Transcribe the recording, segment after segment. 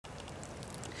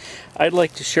I'd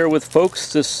like to share with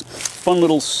folks this fun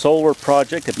little solar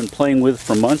project I've been playing with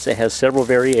for months. It has several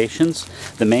variations.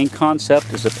 The main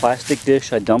concept is a plastic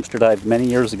dish I dumpster dived many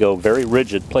years ago, very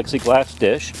rigid plexiglass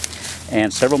dish.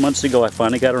 And several months ago I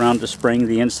finally got around to spraying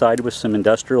the inside with some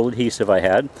industrial adhesive I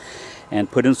had and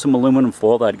put in some aluminum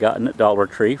foil that I'd gotten at Dollar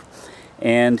Tree.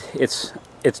 And it's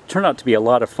turned out to be a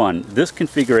lot of fun. This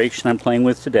configuration I'm playing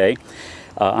with today,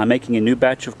 I'm making a new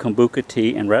batch of kombucha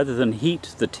tea, and rather than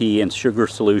heat the tea and sugar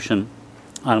solution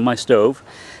on my stove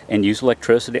and use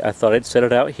electricity, I thought I'd set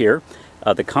it out here.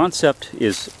 The concept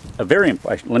is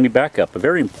let me back up. A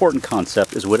very important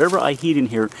concept is whatever I heat in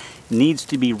here needs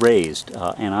to be raised.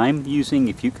 And I'm using,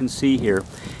 if you can see here,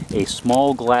 a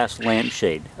small glass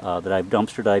lampshade that I've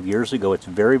dumpster dived years ago. It's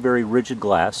very, very rigid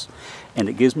glass, and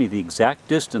it gives me the exact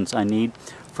distance I need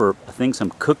for things I'm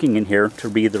cooking in here to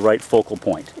be the right focal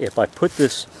point. If I put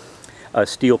this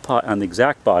steel pot on the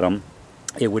exact bottom,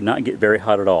 it would not get very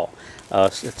hot at all.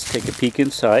 So let's take a peek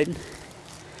inside,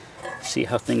 see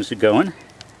how things are going.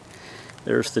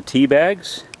 There's the tea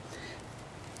bags.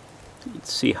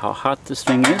 Let's see how hot this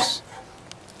thing is.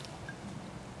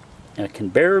 And I can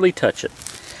barely touch it.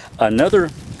 Another,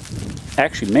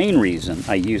 actually main reason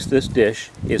I use this dish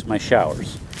is my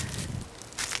showers.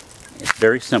 It's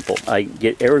very simple. I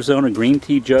get Arizona green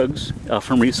tea jugs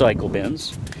from recycle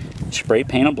bins. Spray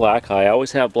paint them black. I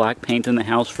always have black paint in the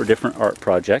house for different art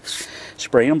projects.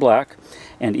 Spray them black,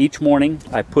 and each morning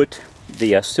I put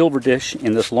the silver dish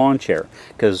in this lawn chair,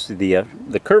 because the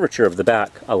curvature of the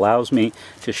back allows me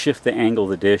to shift the angle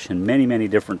of the dish in many, many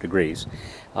different degrees.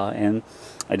 And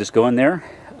I just go in there,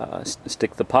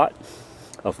 stick the pot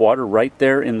of water right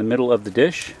there in the middle of the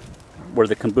dish, where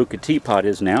the kombucha teapot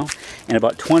is now. In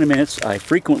about 20 minutes, I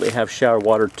frequently have shower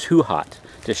water too hot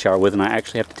to shower with, and I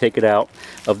actually have to take it out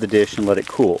of the dish and let it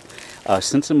cool.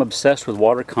 Since I'm obsessed with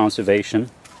water conservation,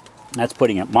 that's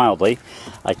putting it mildly,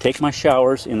 I take my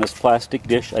showers in this plastic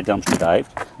dish I dumpster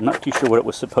dived. I'm not too sure what it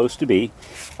was supposed to be,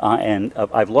 and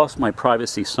I've lost my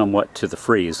privacy somewhat to the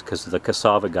freeze because the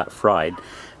cassava got fried,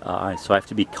 so I have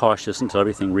to be cautious until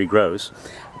everything regrows.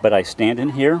 But I stand in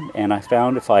here, and I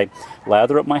found if I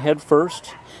lather up my head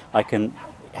first, I can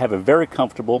have a very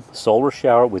comfortable solar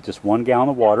shower with just 1 gallon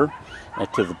of water,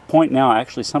 to the point now I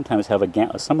actually sometimes have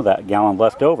some of that gallon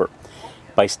left over.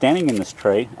 By standing in this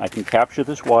tray, I can capture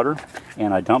this water,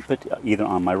 and I dump it either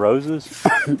on my roses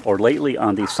or lately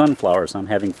on these sunflowers I'm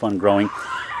having fun growing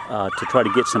to try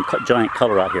to get some giant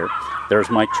color out here. There's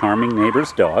my charming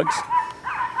neighbor's dogs.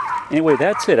 Anyway,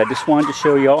 that's it. I just wanted to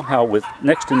show you all how, with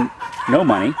next to no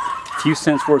money, a few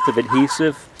cents worth of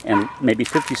adhesive and maybe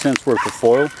 50 cents worth of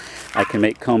foil, I can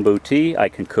make kombu tea, I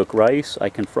can cook rice, I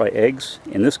can fry eggs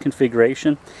in this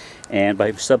configuration, and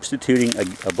by substituting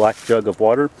a black jug of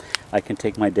water, I can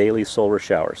take my daily solar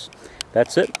showers.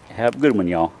 That's it. Have a good one,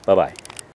 y'all. Bye-bye.